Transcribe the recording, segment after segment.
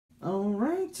All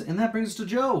right, and that brings us to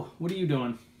Joe. What are you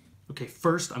doing? Okay,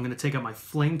 first I'm going to take out my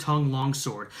flame tongue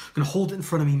longsword. I'm going to hold it in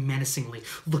front of me menacingly,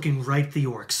 looking right at the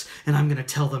orcs, and I'm going to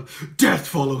tell them, "Death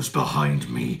follows behind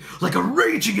me like a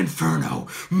raging inferno.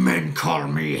 Men call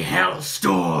me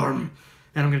Hellstorm."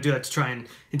 And I'm going to do that to try and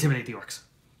intimidate the orcs.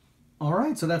 All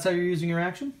right, so that's how you're using your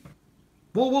action?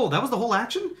 Whoa, that was the whole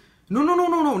action? No,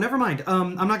 never mind.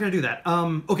 I'm not going to do that.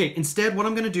 Okay, instead what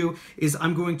I'm going to do is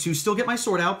I'm going to still get my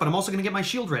sword out, but I'm also going to get my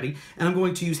shield ready, and I'm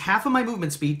going to use half of my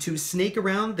movement speed to snake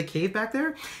around the cave back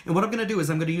there, and what I'm going to do is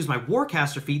I'm going to use my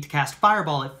Warcaster feat to cast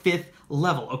Fireball at 5th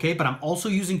level, okay? But I'm also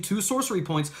using 2 sorcery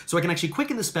points so I can actually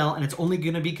quicken the spell, and it's only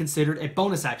going to be considered a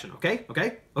bonus action, okay?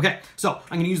 Okay, so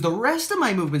I'm going to use the rest of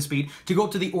my movement speed to go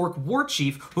up to the Orc War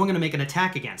Chief, who I'm going to make an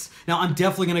attack against. Now, I'm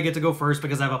definitely going to get to go first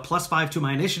because I have a +5 to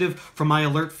my initiative from my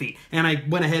alert feat, and I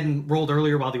went ahead and rolled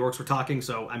earlier while the orcs were talking,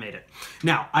 so I made it.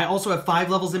 Now, I also have 5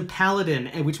 levels in Paladin,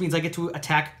 which means I get to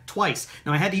attack twice.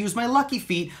 Now, I had to use my lucky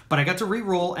feat, but I got to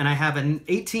re-roll, and I have an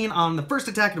 18 on the first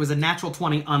attack, and it was a natural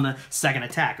 20 on the second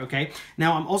attack, okay?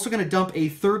 Now, I'm also going to dump a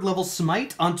 3rd level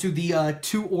smite onto the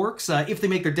 2 orcs, if they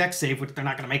make their dex save, which they're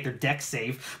not going to make their dex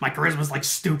save. My charisma's like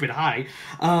stupid high.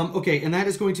 Okay, and that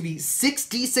is going to be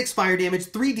 6d6 fire damage,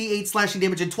 3d8 slashing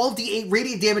damage, and 12d8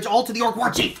 radiant damage, all to the Orc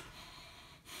War Chief.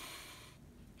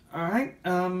 Alright,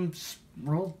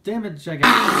 roll damage, I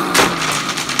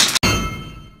guess.